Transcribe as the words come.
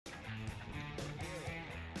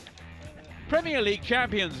Premier League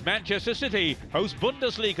champions Manchester City host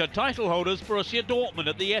Bundesliga title holders Borussia Dortmund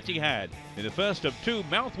at the Etihad in the first of two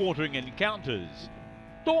mouth-watering encounters.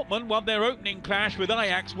 Dortmund won their opening clash with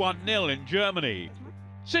Ajax 1-0 in Germany.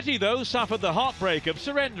 City, though, suffered the heartbreak of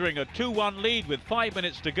surrendering a 2-1 lead with 5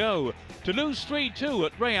 minutes to go to lose 3-2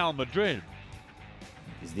 at Real Madrid.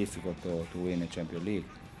 It's difficult to win a Champions League,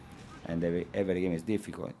 and every game is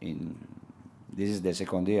difficult. This is the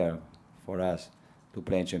second year for us to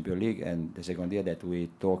play in Champions League, and the second year that we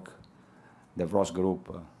took the first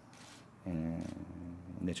group in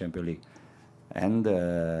the Champions League. And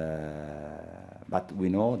but we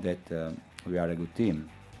know that we are a good team,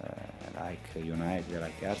 like United,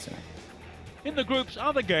 like Arsenal. In the group's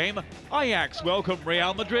other game, Ajax welcomed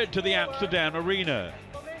Real Madrid to the Amsterdam Arena.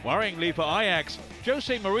 Worryingly for Ajax,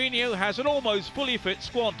 Jose Mourinho has an almost fully fit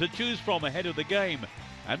squad to choose from ahead of the game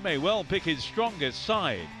and may well pick his strongest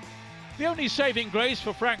side. The only saving grace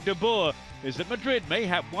for Frank de Boer is that Madrid may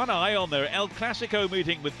have one eye on their El Clasico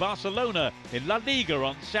meeting with Barcelona in La Liga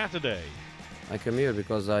on Saturday. I came here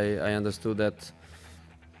because I understood that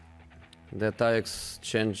Ajax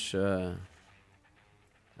changed a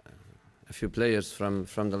few players from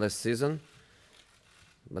the last season,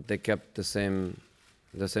 but they kept the same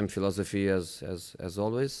philosophy as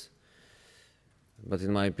always. But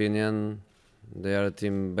in my opinion, they are a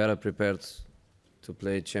team better prepared to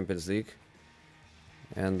play Champions League,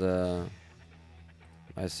 and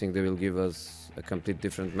I think they will give us a complete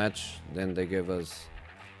different match than they gave us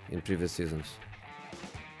in previous seasons.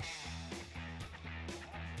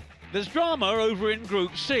 There's drama over in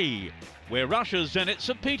Group C, where Russia's Zenit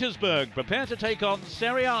St. Petersburg prepare to take on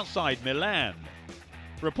Serie A side Milan.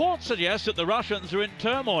 Reports suggest that the Russians are in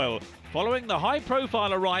turmoil following the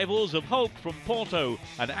high-profile arrivals of Hulk from Porto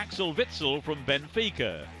and Axel Witsel from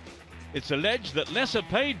Benfica. It's alleged that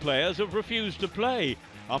lesser-paid players have refused to play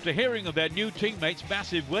after hearing of their new teammates'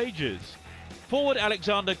 massive wages. Forward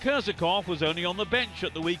Alexander Kurzakov was only on the bench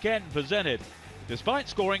at the weekend for Zenit, despite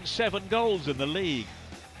scoring 7 goals in the league,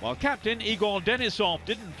 while captain Igor Denisov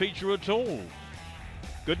didn't feature at all.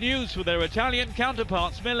 Good news for their Italian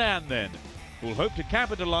counterparts Milan then, who'll hope to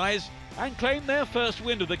capitalise and claim their first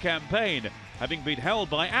win of the campaign, having been held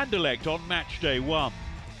by Anderlecht on match day 1.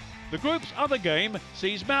 The group's other game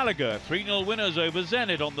sees Malaga, 3-0 winners over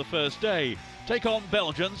Zenit on the first day, take on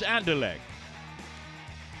Belgians Anderlecht.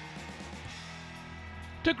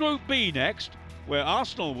 To Group B next, where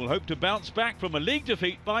Arsenal will hope to bounce back from a league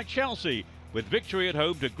defeat by Chelsea, with victory at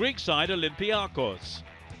home to Greek side Olympiacos.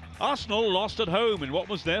 Arsenal lost at home in what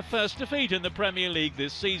was their first defeat in the Premier League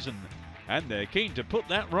this season, and they're keen to put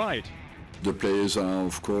that right. The players are,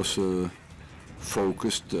 of course,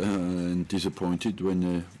 focused and disappointed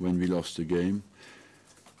when we lost the game,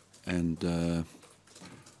 and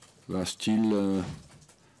we are still,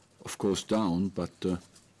 of course, down. But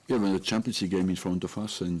yeah, when the Champions League game in front of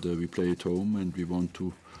us, and we play at home, and we want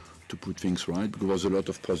to put things right, because there was a lot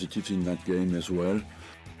of positives in that game as well.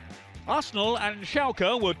 Arsenal and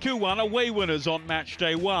Schalke were 2-1 away winners on match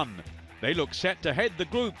day 1. They look set to head the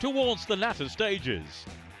group towards the latter stages.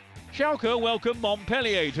 Schalke welcome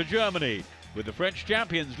Montpellier to Germany, with the French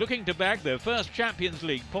champions looking to bag their first Champions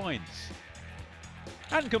League points.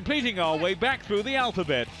 And completing our way back through the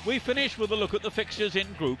alphabet, we finish with a look at the fixtures in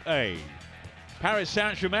Group A. Paris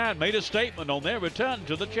Saint-Germain made a statement on their return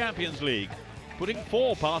to the Champions League, putting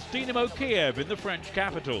 4 past Dynamo Kiev in the French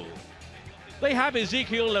capital. They have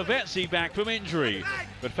Ezekiel Lavezzi back from injury,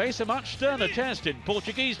 but face a much sterner test in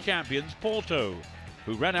Portuguese champions Porto,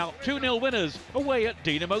 who ran out 2-0 winners away at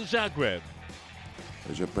Dinamo Zagreb.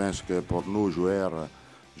 Je pense que pour nous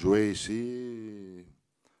jouer ici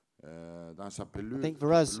dans sa pelouse. I think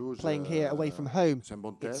for us, playing here away from home,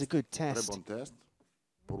 it's a good test.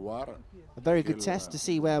 A very good test to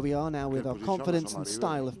see where we are now with our confidence and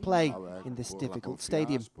style of play in this difficult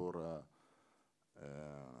stadium.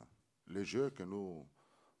 Les jeux que nous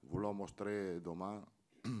voulons montrer demain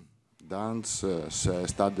dans ce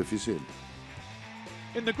stade difficile.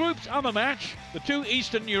 In the group's other match, the 2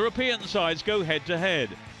 Eastern European sides go head-to-head,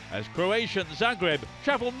 as Croatian Zagreb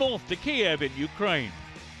travel north to Kiev in Ukraine.